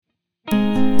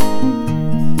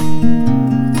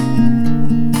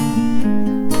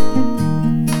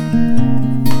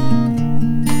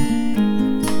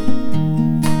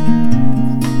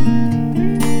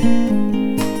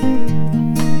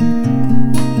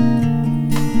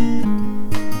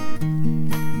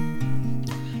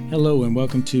Hello and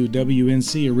welcome to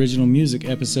WNC Original Music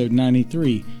episode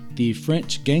 93, the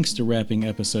French gangster rapping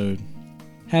episode.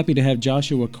 Happy to have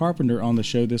Joshua Carpenter on the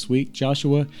show this week.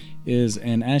 Joshua is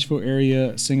an Asheville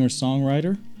area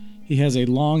singer-songwriter. He has a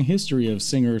long history of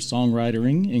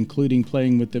singer-songwritering, including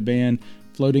playing with the band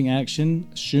Floating Action,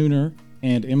 Schooner,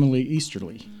 and Emily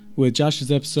Easterly. With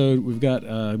Josh's episode, we've got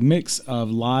a mix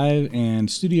of live and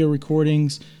studio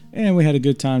recordings, and we had a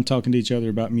good time talking to each other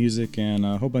about music and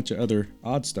a whole bunch of other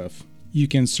odd stuff. You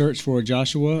can search for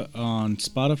Joshua on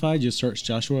Spotify. Just search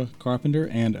Joshua Carpenter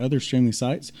and other streaming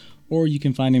sites, or you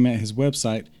can find him at his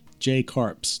website,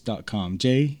 jcarps.com,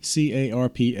 jcarps.com.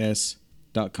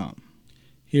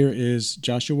 Here is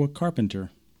Joshua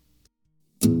Carpenter.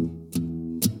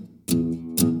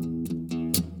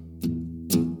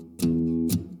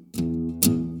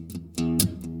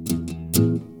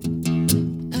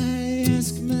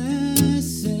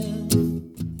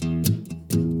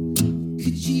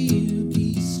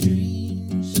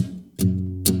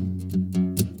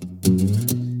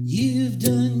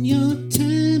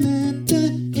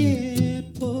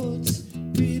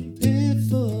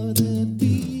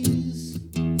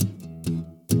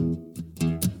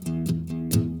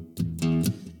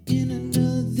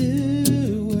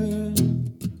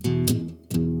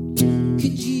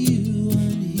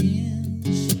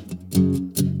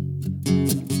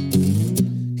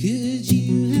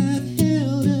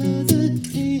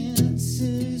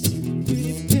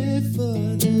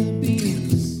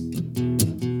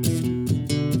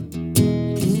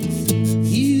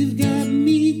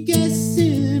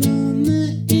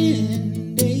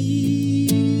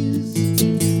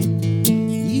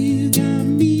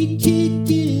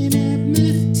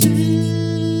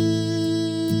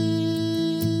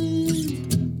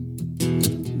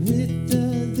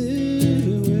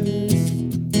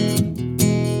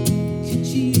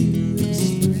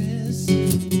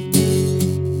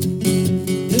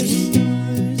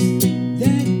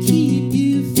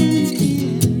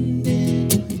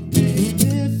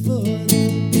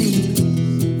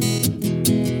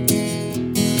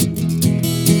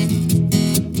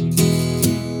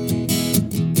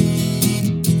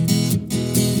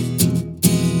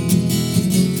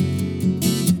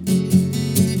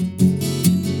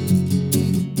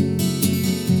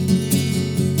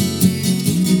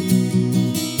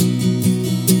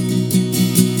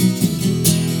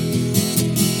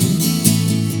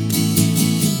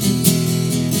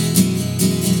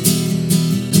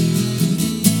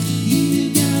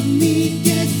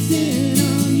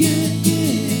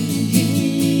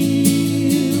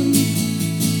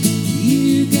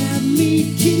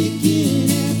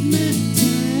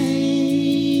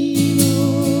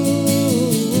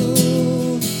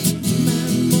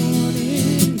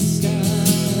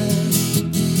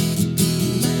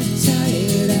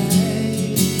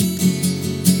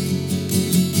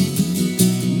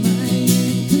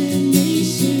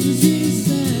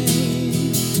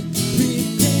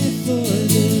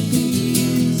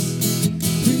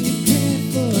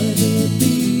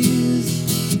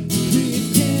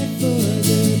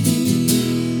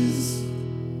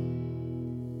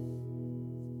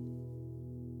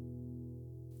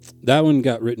 That one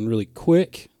got written really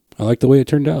quick. I like the way it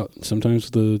turned out. Sometimes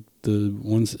the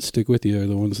ones that stick with you are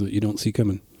the ones that you don't see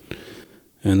coming.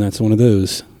 And that's one of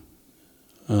those.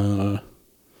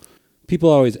 People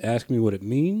always ask me what it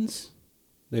means.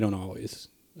 They don't always.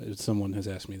 Someone has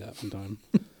asked me that one time.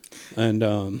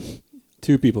 And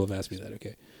two people have asked me that,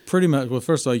 okay. Pretty much. Well,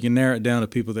 first of all, you can narrow it down to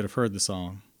people that have heard the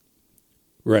song.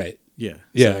 Right. Yeah.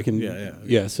 Yeah, so, I can.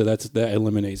 Yeah, so that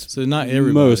eliminates. So not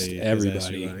everybody. Most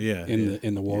everybody.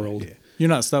 In the world. Yeah. You're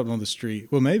not stopped on the street.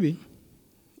 Well, maybe.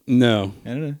 No. I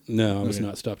don't know. No, I was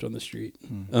not stopped on the street.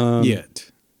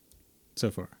 Yet. So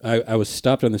far. I was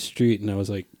stopped on the street and I was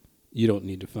like, you don't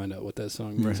need to find out what that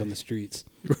song means on the streets.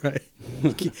 Right.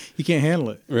 You can't handle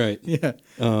it. Right. Yeah.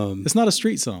 It's not a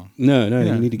street song. No,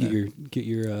 you need to get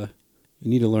your you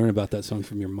need to learn about that song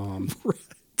from your mom. Right.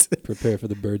 Prepare for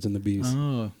the birds and the bees.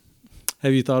 Oh.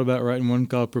 Have you thought about writing one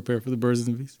called Prepare for the Birds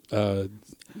and the Bees?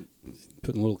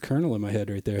 Putting a little kernel in my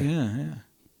head right there. Yeah.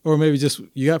 Or maybe just,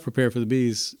 you got Prepare for the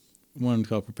Bees, one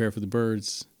called Prepare for the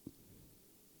Birds.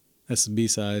 That's the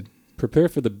B-side. Prepare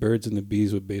for the Birds and the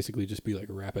Bees would basically just be like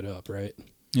wrap it up, right?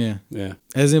 Yeah. Yeah.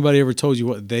 Has anybody ever told you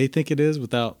what they think it is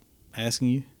without asking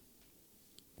you?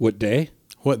 What day?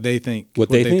 What they think. What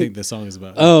they think the song is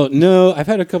about. Oh, no. I've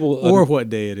had a couple. Or what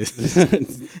day it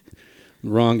is.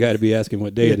 Wrong guy to be asking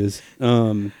what day it is.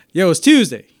 Yo, it's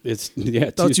Tuesday. Thought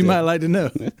Tuesday. You might like to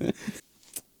know.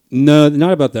 No,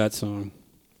 not about that song.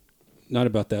 Not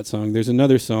about that song. There's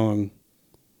another song.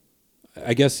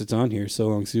 I guess it's on here, So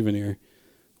Long Souvenir,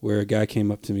 where a guy came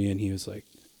up to me and he was like,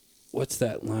 "What's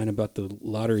that line about the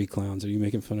lottery clowns? Are you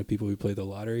making fun of people who play the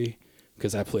lottery?"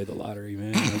 Because I play the lottery,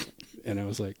 man. And I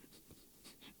was like,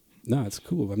 "No, it's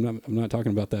cool. I'm not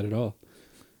talking about that at all."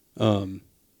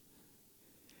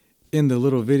 In the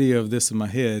little video of this in my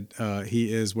head,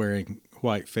 he is wearing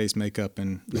white face makeup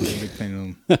and a big paint on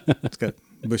him. It's got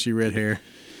bushy red hair.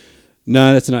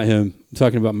 No, that's not him. I'm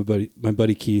talking about my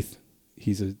buddy Keith.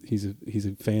 He's a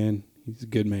fan. He's a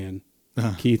good man.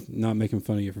 Uh-huh. Keith, not making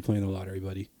fun of you for playing the lottery,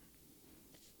 buddy.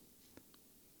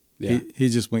 Yeah, He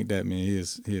just winked at me. He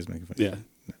is making fun. yeah.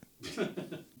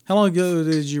 How long ago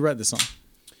did you write this song?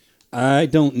 I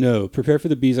don't know. Prepare for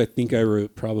the Bees, I think I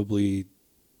wrote probably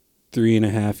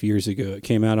 3.5 years ago. It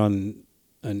came out on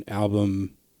an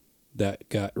album that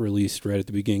got released right at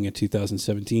the beginning of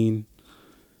 2017.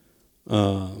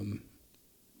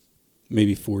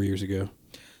 Maybe 4 years ago.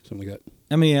 Something like that.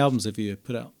 How many albums have you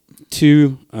put out?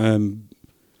 2.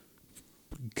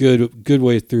 Good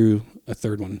way through a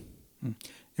third one.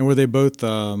 And were they both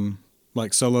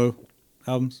like solo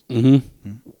albums?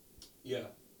 Mm-hmm. Yeah.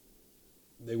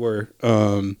 They were.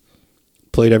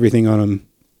 Played everything on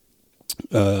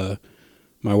them.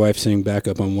 My wife sang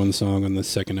backup on one song on the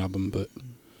second album, but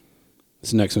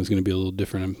this next one's going to be a little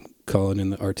different. I'm calling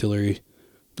in the artillery.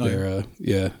 Oh,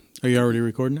 yeah. Are you already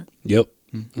recording it? Yep.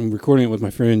 I'm recording it with my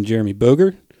friend Jeremy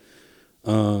Boger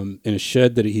in a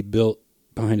shed that he built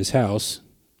behind his house.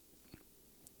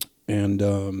 And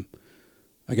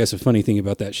I guess a funny thing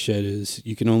about that shed is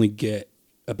you can only get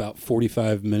about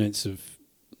 45 minutes of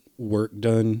work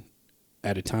done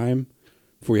at a time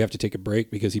before you have to take a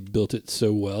break, because he built it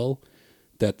so well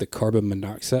that the carbon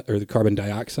monoxide or the carbon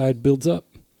dioxide builds up.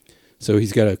 So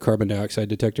he's got a carbon dioxide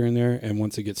detector in there, and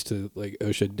once it gets to like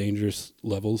OSHA dangerous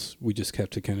levels, we just have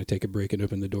to kind of take a break and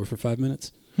open the door for 5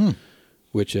 minutes.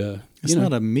 Which it's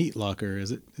not a meat locker,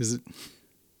 is it? Is it?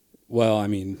 Well, I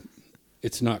mean,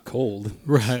 it's not cold.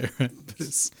 Right. But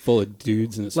it's full of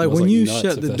dudes, and it's like when you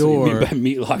shut the door. By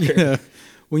meat locker. Yeah.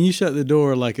 When you shut the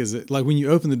door, like, is it like when you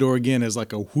open the door again, is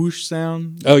like a whoosh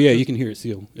sound? Oh yeah, you can hear it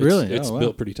seal. Really? It's wow.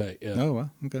 built pretty tight. Yeah. Oh wow.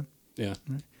 Okay. Yeah.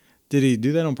 Did he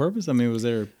do that on purpose? I mean, was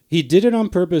there? He did it on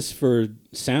purpose for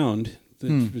sound,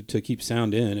 to keep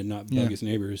sound in and not bug his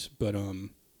neighbors. But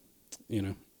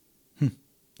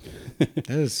That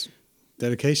is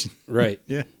dedication. Right.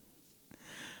 Yeah.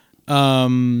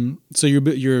 So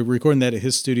you're recording that at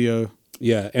his studio.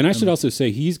 Yeah, and I should also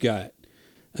say he's got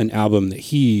an album that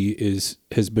he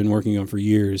has been working on for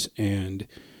years, and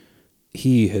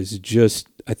he has just,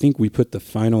 I think we put the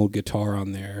final guitar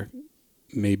on there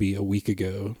maybe a week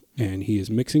ago, and he is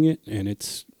mixing it, and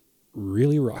it's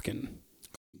really rocking.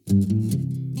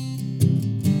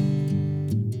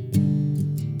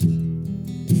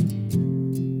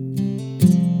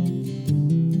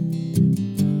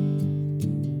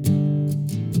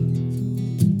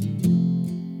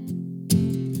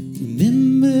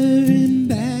 Remembering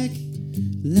back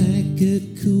like a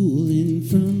cooling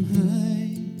from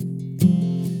high,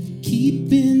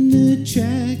 keeping the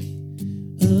track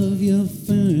of your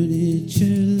furniture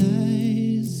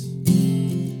lies,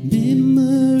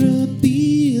 memorabilia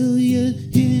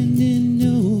handing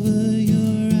over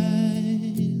your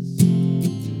eyes.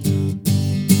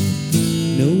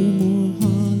 No more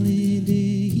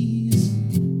holidays,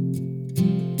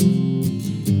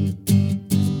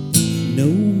 no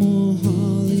more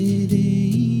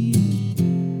holidays.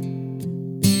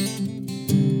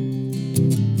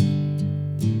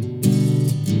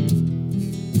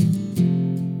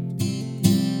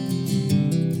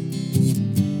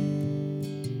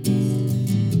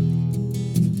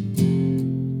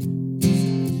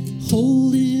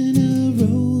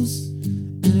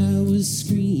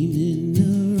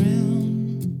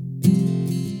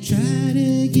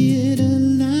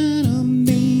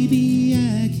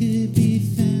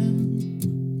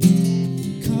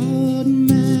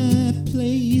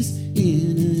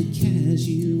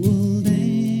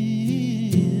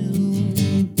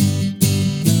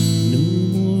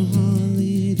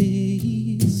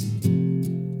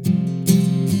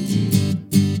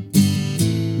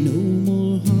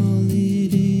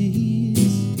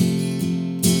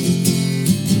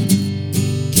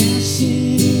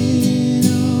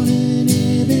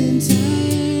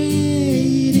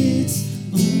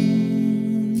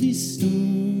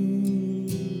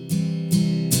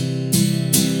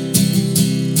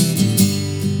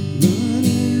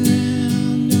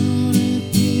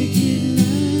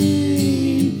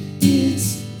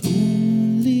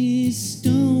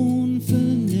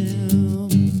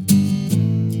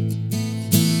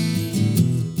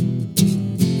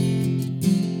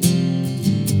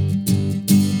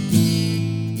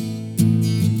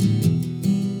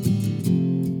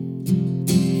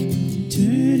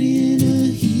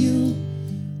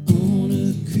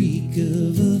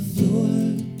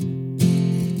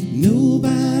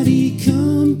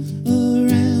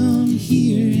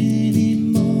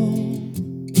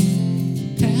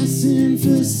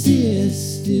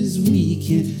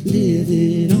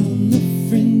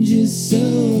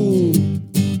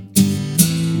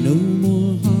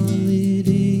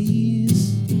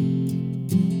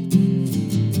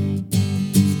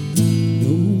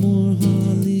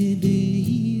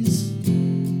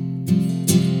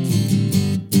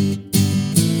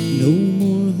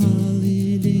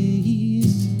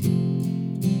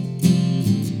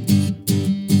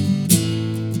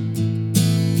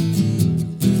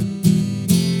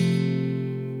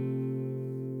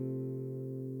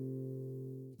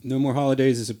 No More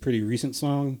Holidays is a pretty recent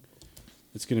song.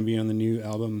 It's going to be on the new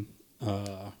album.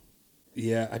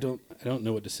 Yeah, I don't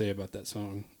know what to say about that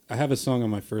song. I have a song on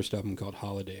my first album called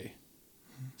Holiday.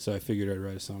 So I figured I'd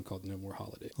write a song called No More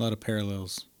Holiday. A lot of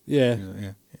parallels. Yeah.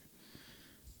 Yeah.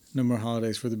 No More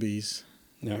Holidays for the Bees.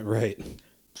 Yeah, right.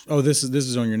 Oh, this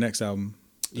is on your next album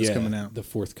that's coming out. The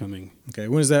forthcoming. Okay.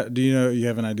 When is that? Do you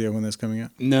have an idea when that's coming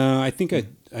out? No, I think I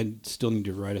still need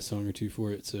to write a song or two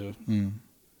for it, so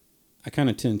I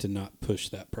kind of tend to not push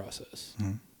that process.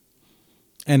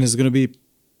 And is it going to be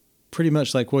pretty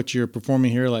much like what you're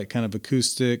performing here, like kind of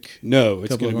acoustic? No,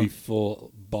 it's going to be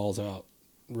full balls out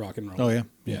rock and roll. Oh, yeah?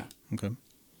 Yeah. Okay.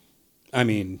 I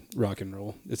mean, rock and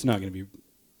roll. It's not going to be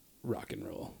rock and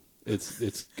roll.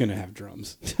 It's going to have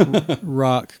drums.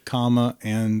 Rock, comma,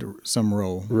 and some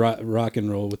roll. Rock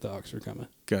and roll with the Oxford comma.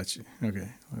 Gotcha. Okay.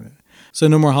 So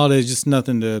No More Holidays, just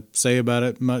nothing to say about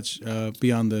it much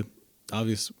beyond the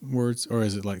obvious words? Or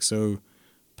is it like so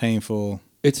painful?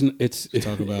 It's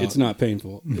talk about? It's not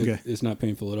painful. Okay. It's not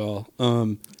painful at all.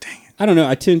 Dang it. I don't know.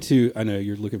 I know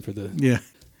you're looking for Yeah.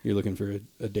 You're looking for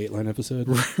a Dateline episode.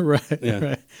 Right. Yeah.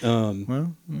 Right.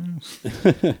 Well,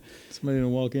 somebody gonna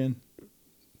walk in.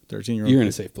 13-year-old. You're in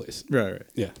a safe place. Right.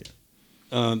 Yeah.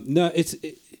 No,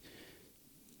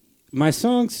 my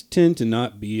songs tend to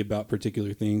not be about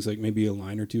particular things. Like maybe a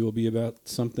line or two will be about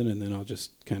something, and then I'll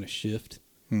just kind of shift.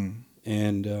 And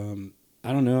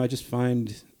I don't know. I just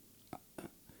find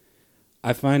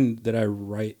that I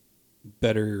write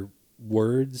better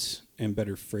words and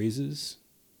better phrases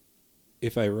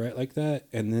if I write like that,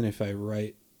 and then if I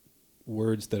write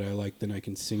words that I like, then I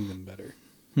can sing them better.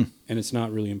 And it's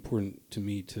not really important to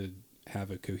me to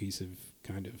have a cohesive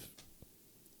kind of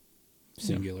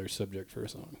singular subject for a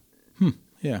song.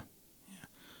 Yeah.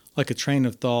 Like a train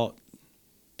of thought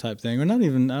type thing, or not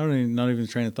even a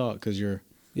train of thought because you're.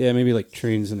 Yeah, maybe like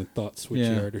Trains in the Thought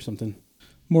Switchyard or something.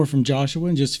 More from Joshua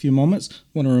in just a few moments.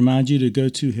 Want to remind you to go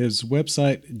to his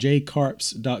website,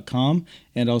 jcarps.com,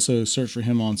 and also search for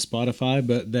him on Spotify.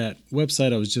 But that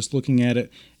website, I was just looking at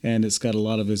it, and it's got a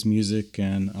lot of his music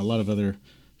and a lot of other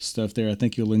stuff there I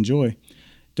think you'll enjoy.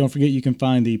 Don't forget you can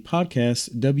find the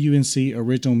podcast,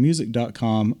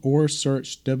 wncoriginalmusic.com, or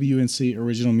search WNC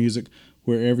Original Music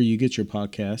wherever you get your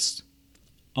podcasts.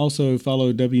 Also,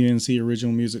 follow WNC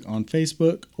Original Music on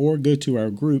Facebook, or go to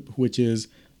our group, which is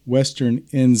Western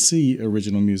NC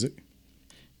Original Music.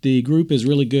 The group is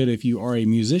really good if you are a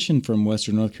musician from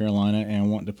Western North Carolina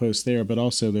and want to post there, but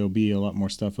also there'll be a lot more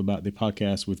stuff about the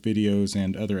podcast with videos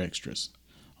and other extras.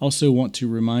 Also want to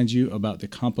remind you about the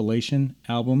compilation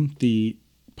album the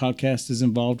podcast is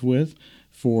involved with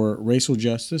for racial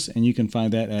justice, and you can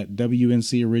find that at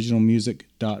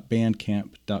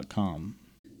wncoriginalmusic.bandcamp.com.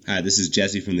 Hi, this is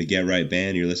Jesse from the Get Right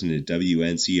Band. You're listening to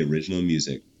WNC Original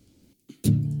Music.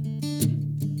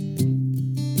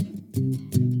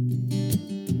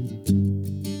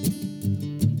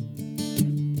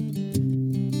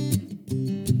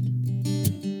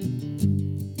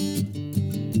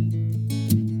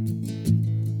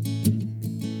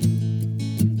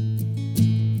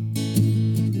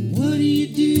 What do you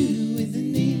do with a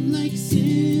name like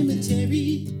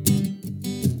Cemetery?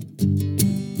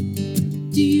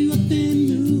 Do you up and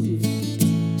move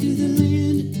to the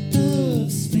land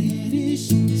of Spanish?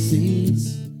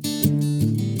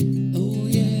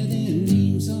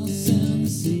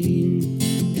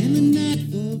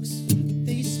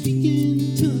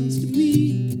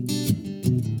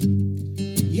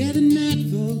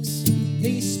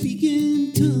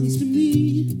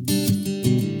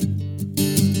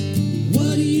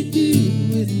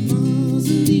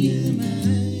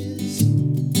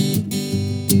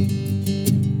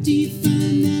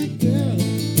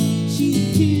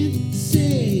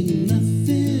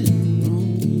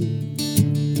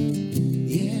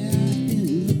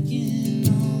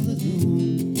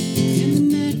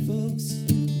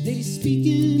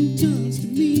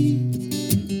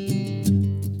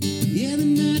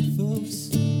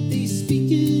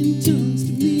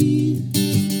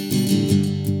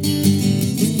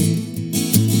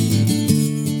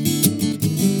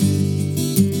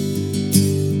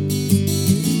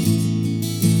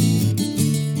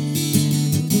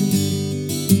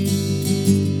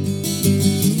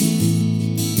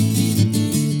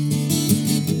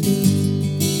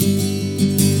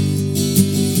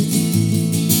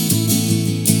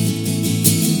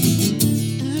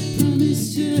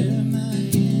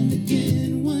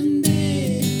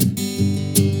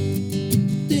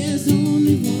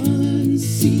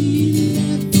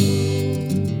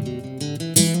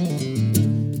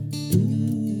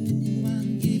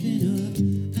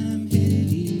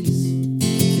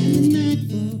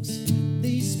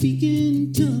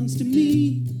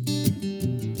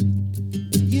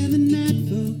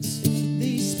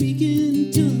 speaking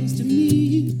in tongues to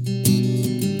me.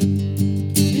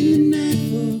 In the night,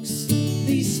 folks,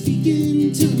 they speak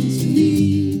in tongues to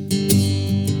me.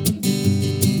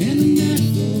 And the night,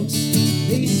 folks,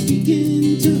 they speak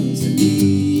in tongues to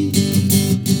me.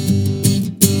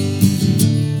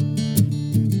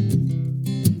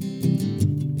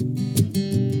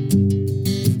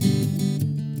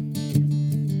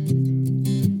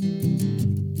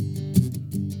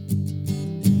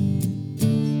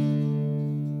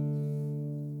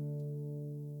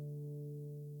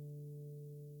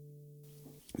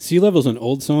 Sea Level's an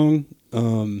old song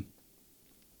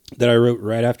that I wrote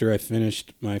right after I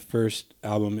finished my first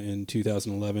album in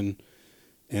 2011.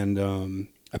 And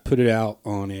I put it out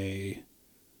on a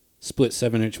split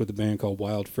 7-inch with a band called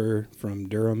Wild Fur from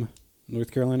Durham,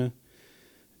 North Carolina.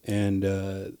 And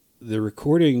the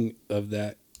recording of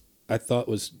that I thought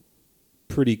was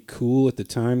pretty cool at the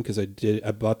time because I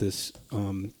bought this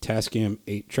Tascam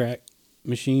 8-track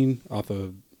machine off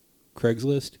of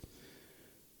Craigslist.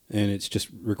 And it's just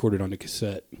recorded on a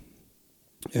cassette.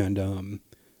 And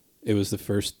it was the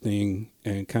first thing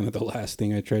and kind of the last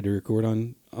thing I tried to record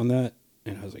on that.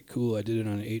 And I was like, cool, I did it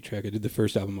on an 8-track. I did the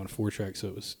first album on a 4-track, so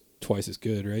it was twice as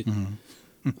good, right?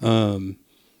 Mm-hmm.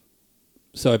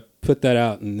 So I put that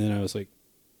out, and then I was like,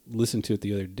 listened to it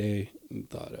the other day and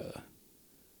thought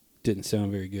didn't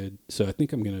sound very good. So I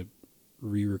think I'm going to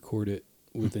re-record it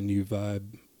with a new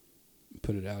vibe,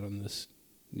 put it out on this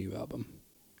new album.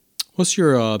 What's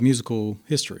your musical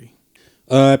history?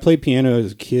 I played piano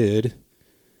as a kid,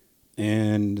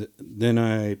 and then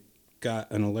I got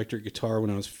an electric guitar when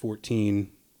I was 14.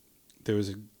 There was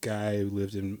a guy who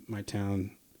lived in my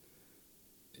town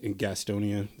in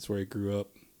Gastonia. That's where I grew up,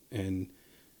 and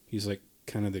he's like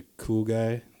kind of the cool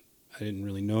guy. I didn't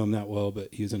really know him that well,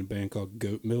 but he was in a band called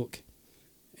Goat Milk,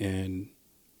 and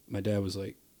my dad was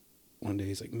like, one day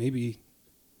he's like, maybe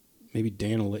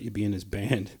Dan will let you be in his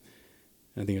band.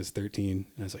 I think I was 13.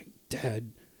 And I was like,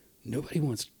 Dad, nobody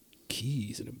wants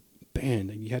keys in a band.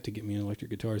 And you have to get me an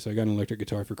electric guitar. So I got an electric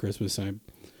guitar for Christmas. And I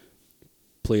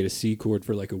played a C chord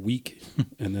for like a week.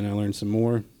 And then I learned some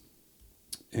more.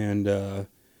 And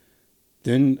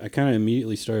then I kind of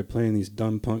immediately started playing these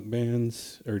dumb punk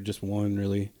bands. Or just one,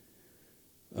 really.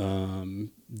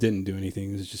 Didn't do anything.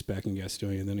 It was just back in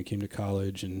Gastonia. And then I came to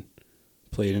college and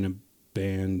played in a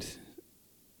band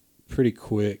pretty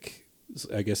quick.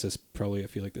 I guess I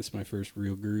feel like that's my first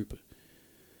real group.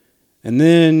 And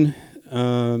then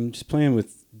just playing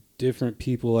with different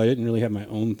people. I didn't really have my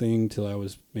own thing till I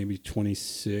was maybe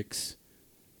 26.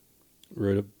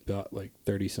 Wrote about like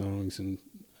 30 songs and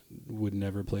would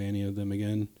never play any of them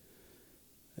again.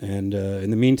 And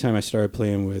in the meantime, I started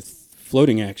playing with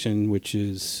Floating Action, which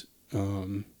is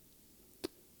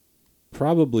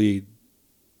probably,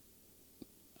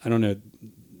 I don't know,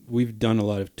 we've done a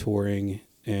lot of touring.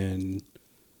 And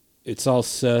it's all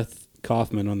Seth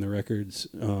Kaufman on the records,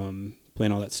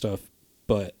 playing all that stuff.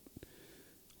 But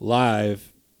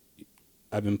live,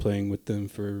 I've been playing with them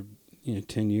for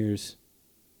 10 years,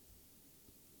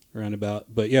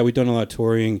 roundabout. But yeah, we've done a lot of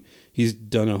touring. He's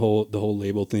done the whole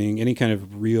label thing. Any kind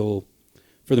of real,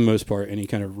 for the most part, any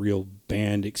kind of real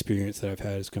band experience that I've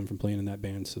had has come from playing in that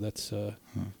band. So that's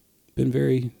been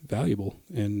very valuable,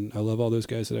 and I love all those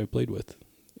guys that I've played with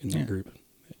in that group.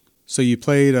 So you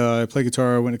played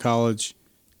guitar, went to college,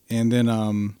 and then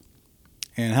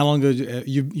and how long ago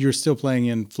you're still playing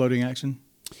in Floating Action?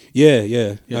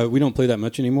 Yeah. We don't play that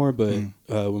much anymore, but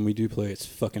when we do play, it's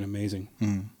fucking amazing.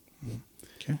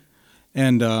 Okay.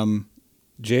 And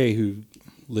Jay, who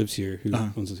lives here,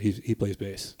 he plays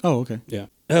bass. Oh, okay. Yeah.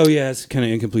 Oh yeah, it's kind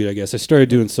of incomplete, I guess. I started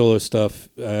doing solo stuff.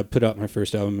 I put out my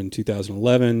first album in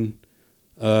 2011.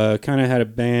 Kind of had a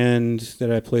band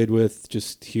that I played with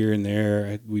just here and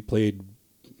there. We played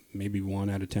maybe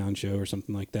one out of town show or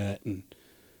something like that.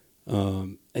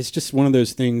 And it's just one of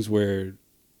those things where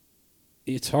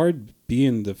it's hard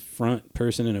being the front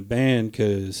person in a band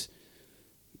because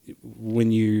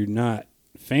when you're not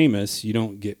famous, you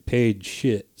don't get paid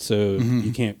shit. So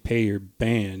you can't pay your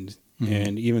band.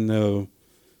 And even though,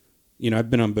 I've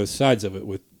been on both sides of it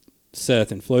with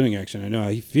Seth and Floating Action, I know how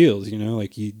he feels,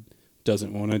 like he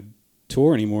doesn't want to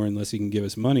tour anymore unless he can give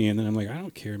us money. And then I'm like, I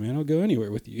don't care, man. I'll go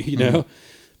anywhere with you, know?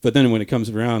 But then when it comes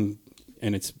around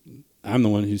and I'm the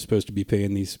one who's supposed to be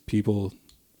paying these people.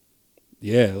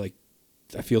 Yeah. Like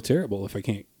I feel terrible if I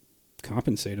can't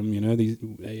compensate them,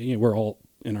 we're all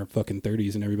in our fucking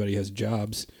 30s and everybody has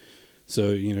jobs.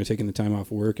 So, taking the time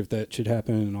off work if that should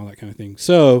happen and all that kind of thing.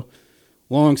 So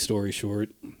long story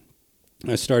short,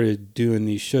 I started doing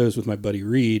these shows with my buddy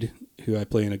Reed, who I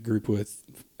play in a group with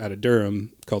out of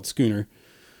Durham called Schooner.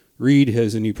 Reed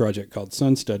has a new project called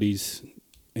Sun Studies,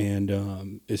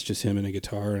 and it's just him and a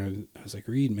guitar. And I was like,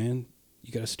 Reed, man,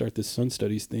 you got to start this Sun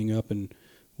Studies thing up, and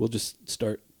we'll just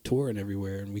start touring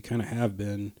everywhere. And we kind of have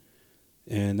been,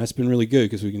 and that's been really good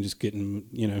because we can just get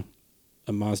in,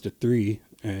 a Mazda 3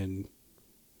 and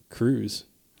cruise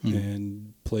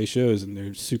and play shows, and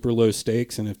they're super low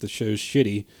stakes. And if the show's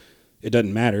shitty, it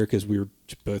doesn't matter because we were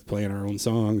both playing our own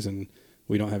songs, and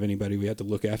we don't have anybody we have to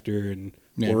look after and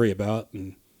worry about.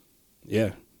 And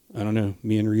yeah, I don't know.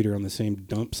 Me and Reed are on the same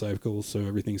dump cycle, so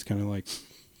everything's kind of like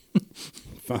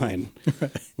fine.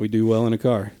 Right. We do well in a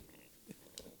car.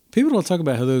 People don't talk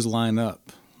about how those line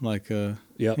up, like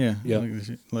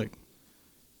like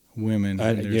women.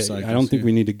 I don't think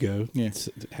we need to go. Yeah.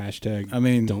 Hashtag. I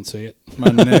mean, don't say it.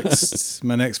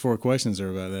 my next 4 questions are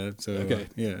about that. So okay,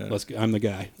 yeah. I'm the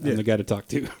guy. I'm the guy to talk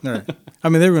to. All right. I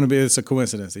mean, they're going to be. It's a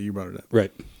coincidence that you brought it up.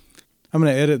 Right. I'm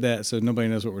going to edit that so nobody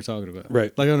knows what we're talking about.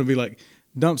 Right. Like I'm going to be like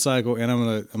dump cycle, and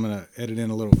I'm gonna edit in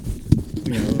a little.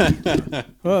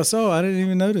 Well, so I didn't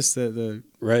even notice that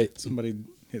somebody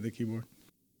hit the keyboard.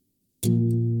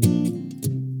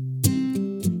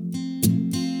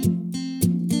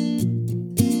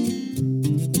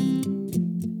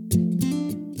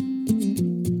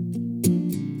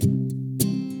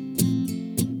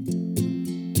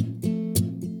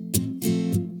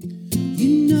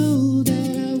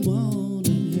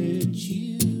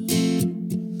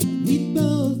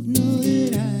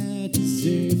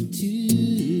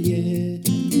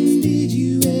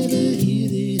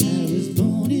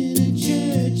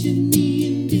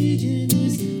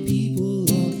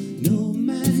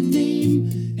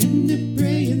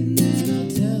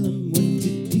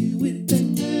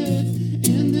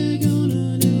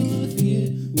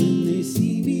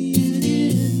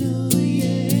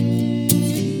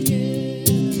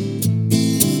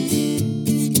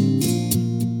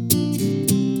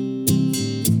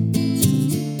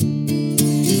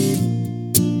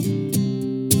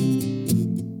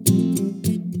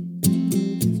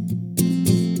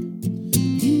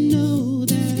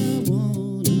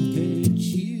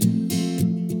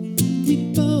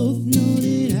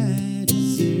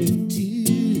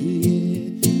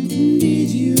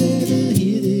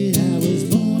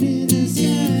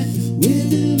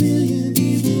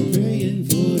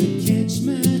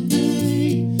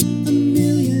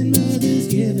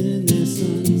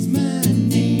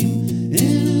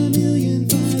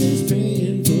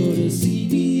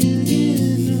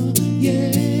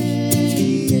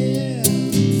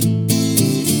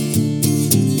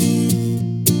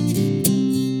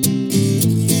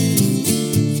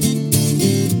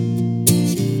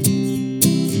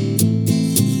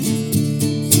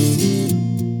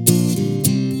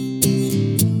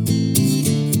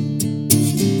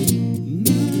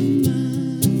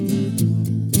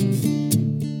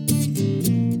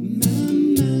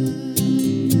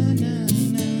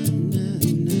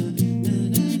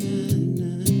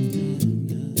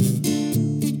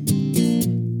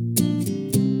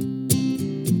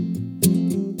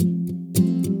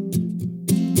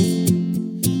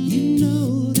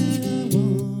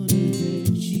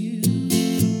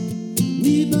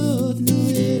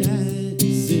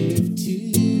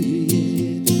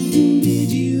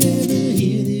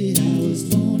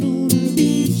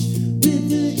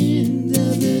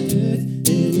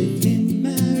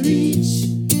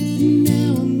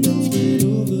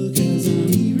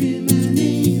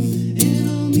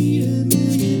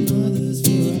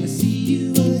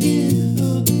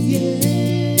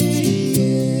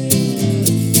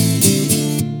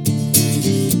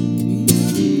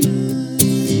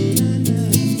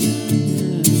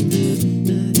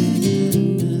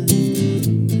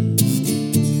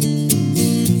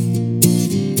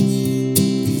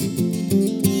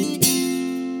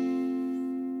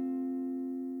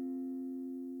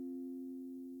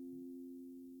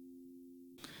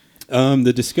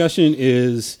 The discussion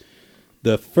is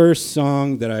the first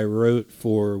song that I wrote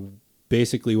for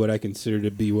basically what I consider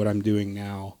to be what I'm doing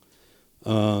now.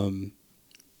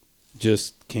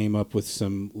 Just came up with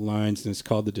some lines, and it's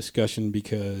called The Discussion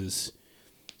because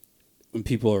when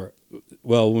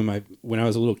when I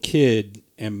was a little kid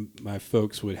and my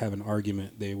folks would have an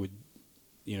argument, they would,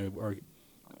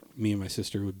 me and my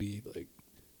sister would be like,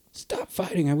 "Stop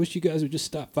fighting. I wish you guys would just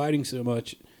stop fighting so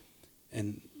much."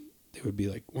 And they would be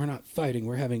like, "We're not fighting.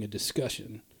 We're having a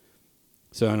discussion."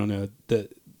 So I don't know.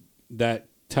 That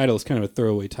title is kind of a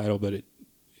throwaway title, but I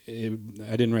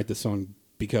didn't write the song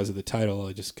because of the title.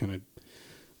 I just kind of...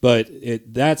 But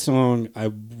that song, I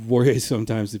worry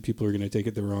sometimes that people are going to take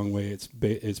it the wrong way. It's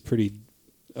pretty...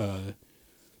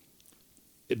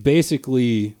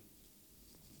 basically,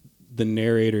 the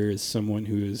narrator is someone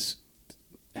who is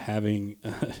having...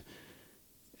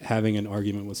 having an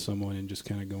argument with someone and just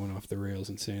kind of going off the rails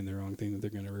and saying the wrong thing that they're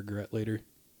going to regret later,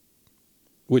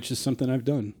 which is something I've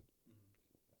done.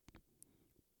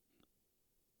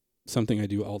 Something I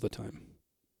do all the time.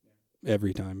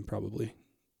 Every time, probably.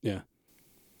 Yeah.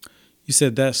 You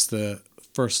said that's the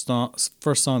first song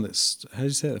that's, how did you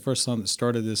say it? The first song that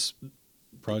started this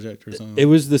project or something? It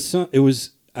was the song.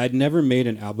 I'd never made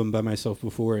an album by myself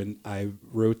before, and I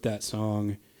wrote that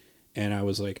song, and I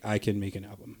was like, I can make an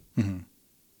album. Mm-hmm.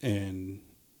 And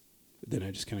then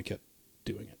I just kind of kept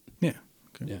doing it. Yeah.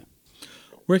 Okay. Yeah.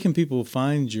 Where can people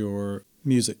find your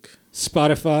music?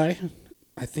 Spotify.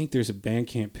 I think there's a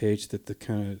Bandcamp page that the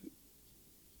kind of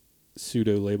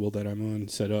pseudo label that I'm on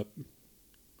set up.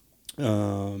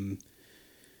 And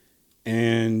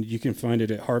you can find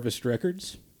it at Harvest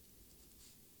Records.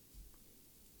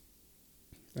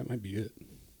 That might be it.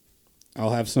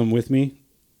 I'll have some with me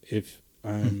if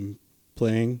I'm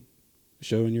playing a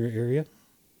show in your area.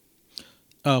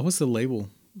 What's the label?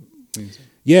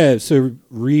 Yeah, so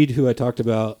Reed, who I talked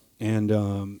about,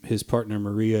 and his partner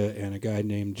Maria, and a guy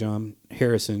named John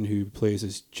Harrison, who plays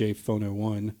as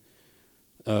J-Phono1.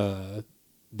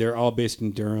 They're all based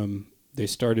in Durham. They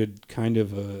started kind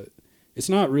of it's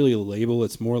not really a label.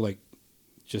 It's more like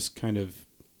just kind of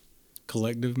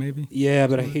Collective, maybe? Yeah,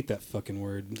 but I hate that fucking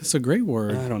word. That's a great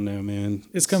word. I don't know, man.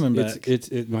 It's coming back.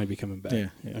 It might be coming back. Yeah.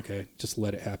 Okay, just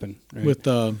let it happen. Right? With,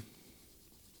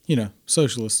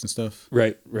 socialists and stuff.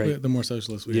 Right. The more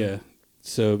socialists we are.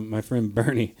 So my friend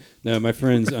Bernie, my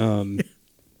friends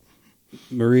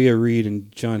Maria Reed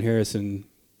and John Harrison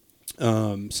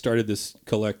started this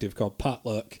collective called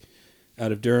Potluck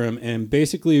out of Durham, and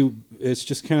basically it's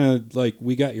just kind of like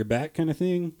we got your back kind of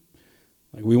thing.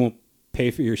 Like we won't pay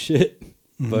for your shit,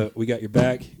 but we got your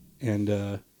back,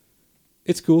 and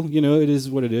it's cool. It is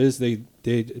what it is.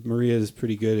 Maria is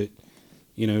pretty good at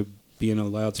being a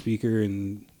loudspeaker,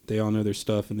 and they all know their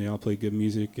stuff, and they all play good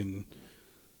music, and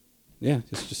yeah,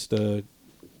 it's just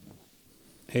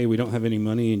hey, we don't have any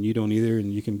money, and you don't either,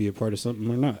 and you can be a part of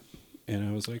something or not. And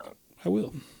I was like, I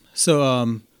will.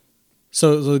 So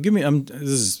give me. This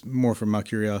is more from my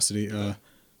curiosity.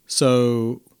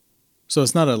 So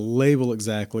it's not a label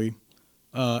exactly.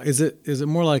 Is it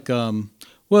more like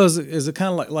is it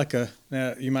kind of like a?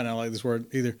 Now you might not like this word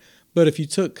either, but if you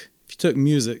took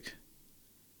music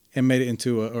and made it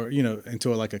into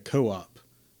like a co-op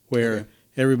where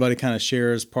everybody kind of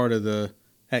shares part of the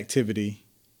activity,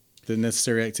 the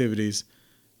necessary activities,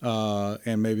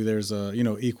 and maybe there's a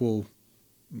equal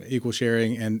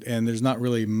sharing, and there's not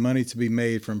really money to be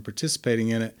made from participating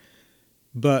in it,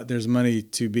 but there's money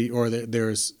to be, or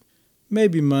there's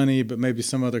maybe money, but maybe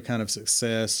some other kind of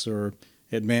success or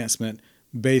advancement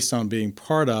based on being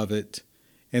part of it,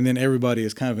 and then everybody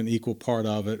is kind of an equal part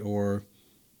of it, or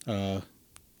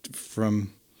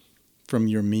from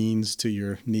your means to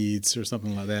your needs or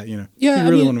something like that. Yeah, you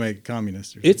really want to make it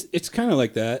communist. It's kind of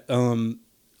like that.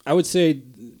 I would say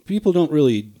people don't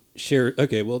really share.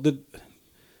 Okay, well,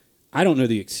 I don't know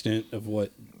the extent of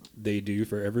what they do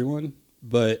for everyone,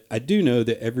 but I do know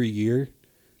that every year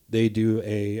they do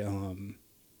a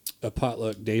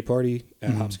potluck day party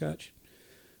at Hopscotch.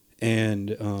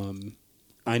 And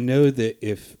I know that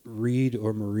if Reed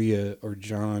or Maria or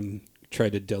John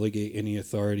tried to delegate any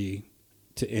authority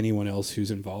to anyone else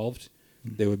who's involved,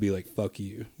 they would be like, fuck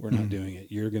you, we're not doing it.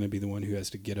 You're going to be the one who has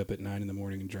to get up at 9 a.m.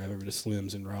 and drive over to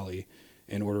Slim's in Raleigh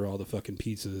and order all the fucking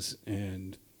pizzas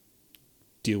and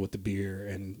deal with the beer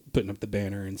and putting up the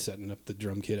banner and setting up the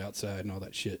drum kit outside and all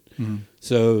that shit.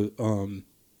 So,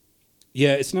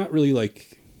 yeah, it's not really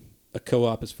like a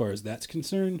co-op as far as that's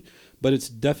concerned, but it's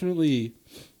definitely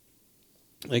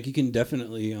like you can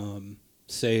definitely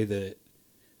say that,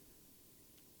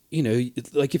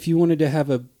 like if you wanted to have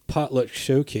a potluck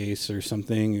showcase or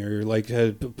something, or like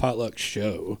a potluck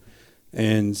show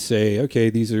and say,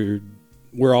 okay,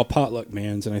 we're all potluck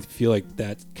mans, and I feel like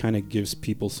that kind of gives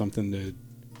people something to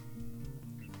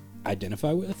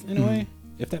identify with in a way,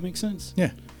 if that makes sense.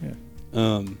 Yeah.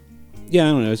 Yeah,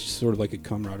 I don't know. It's just sort of like a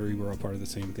camaraderie. We're all part of the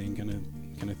same thing, kind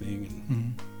of thing,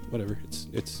 and whatever.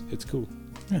 It's cool.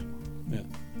 Yeah.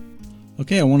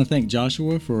 Okay, I want to thank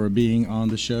Joshua for being on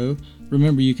the show.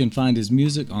 Remember, you can find his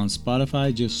music on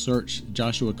Spotify. Just search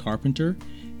Joshua Carpenter,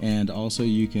 and also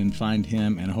you can find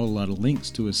him and a whole lot of links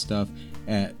to his stuff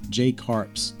at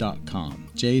jcarps.com.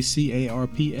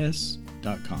 jcarps.com.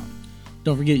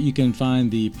 Don't forget, you can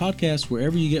find the podcast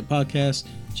wherever you get podcasts.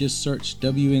 Just search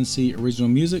WNC Original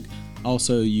Music.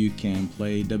 Also, you can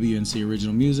play WNC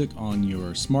Original Music on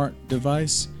your smart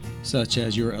device, such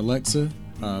as your Alexa.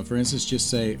 For instance, just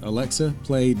say, Alexa,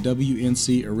 play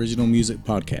WNC Original Music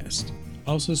podcast.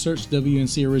 Also search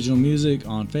WNC Original Music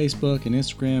on Facebook and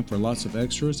Instagram for lots of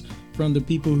extras from the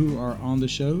people who are on the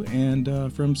show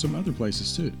and from some other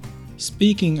places too.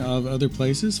 Speaking of other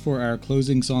places, for our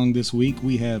closing song this week,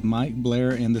 we have Mike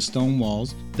Blair and the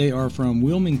Stonewalls. They are from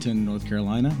Wilmington, North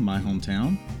Carolina, my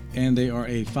hometown, and they are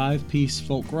a 5-piece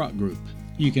folk rock group.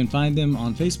 You can find them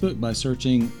on Facebook by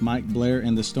searching Mike Blair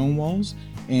and the Stonewalls,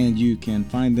 and you can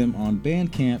find them on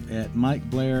Bandcamp at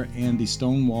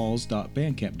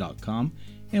mikeblairandthestonewalls.bandcamp.com,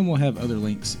 and we'll have other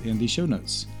links in the show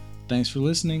notes. Thanks for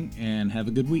listening, and have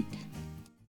a good week.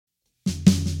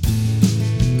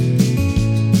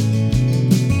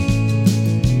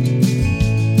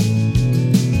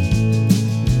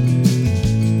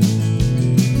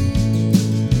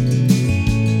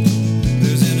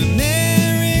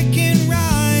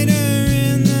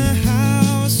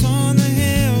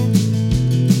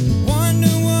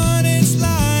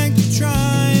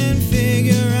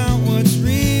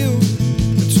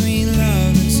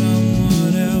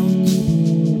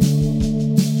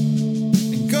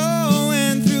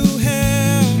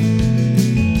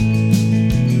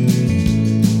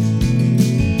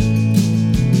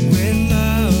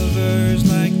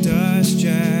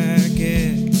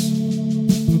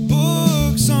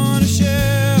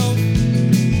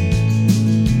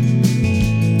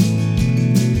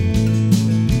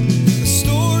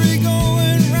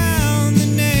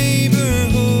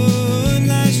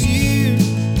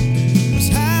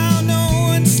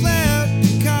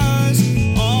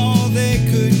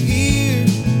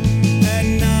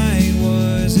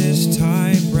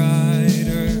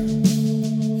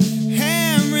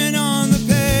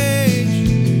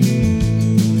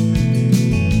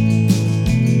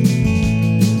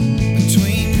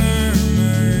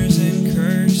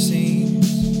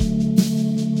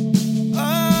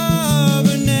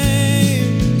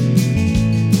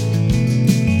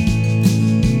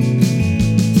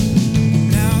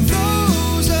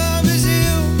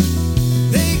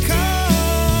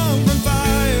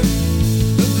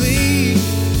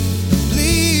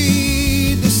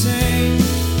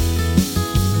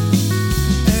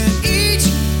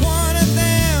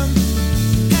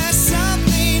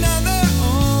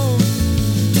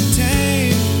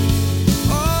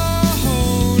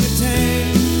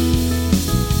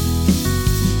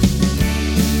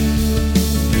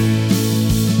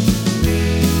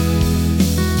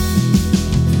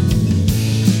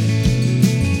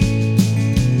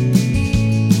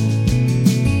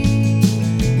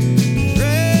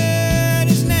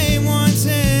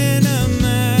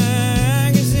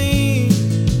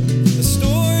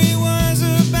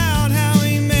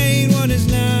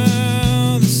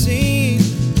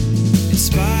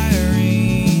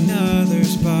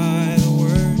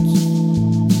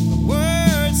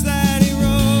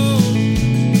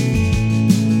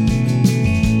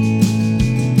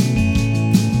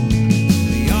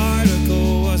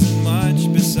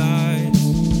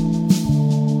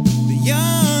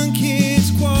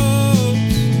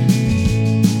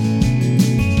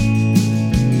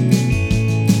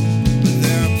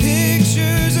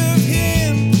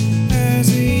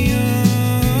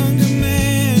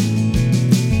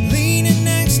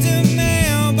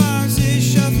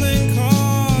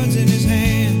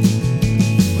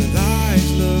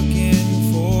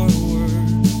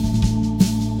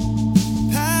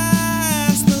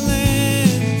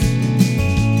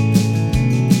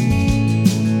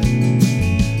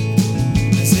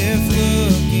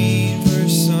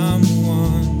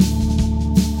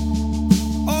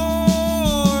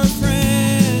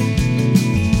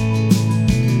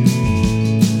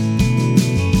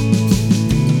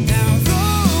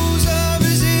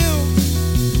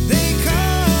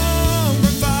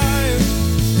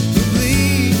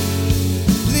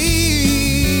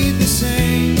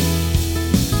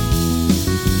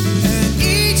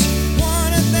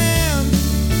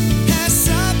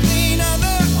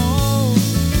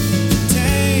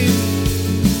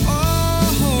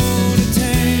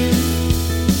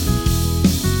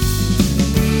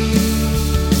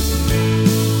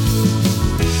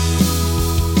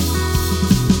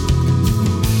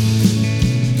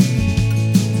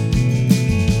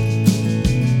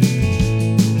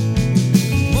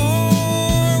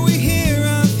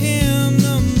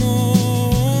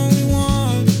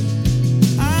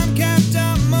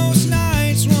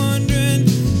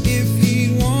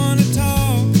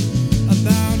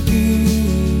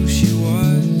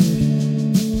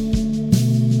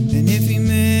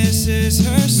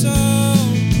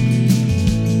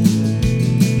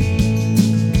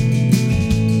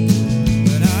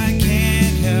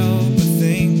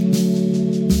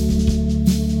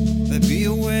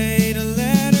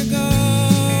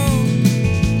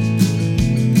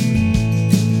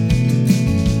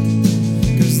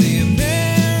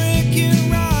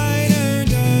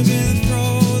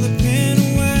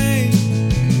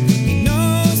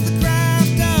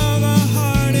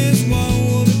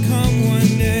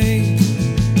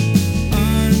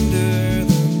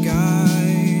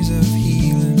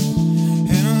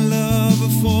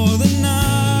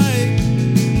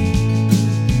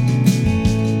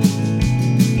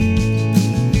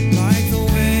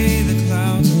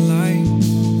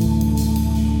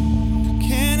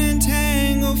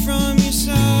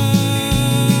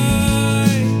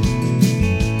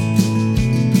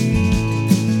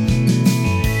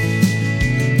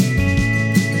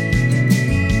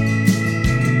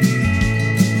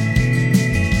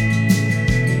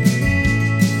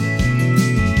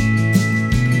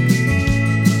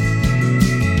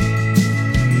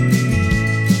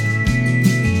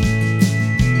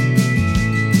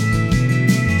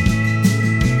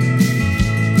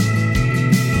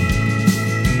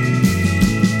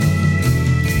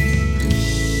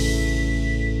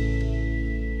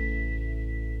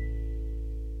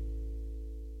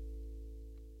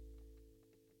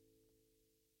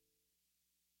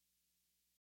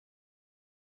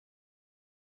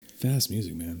 Fast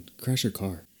music, man. Crash your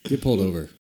car. Get pulled over.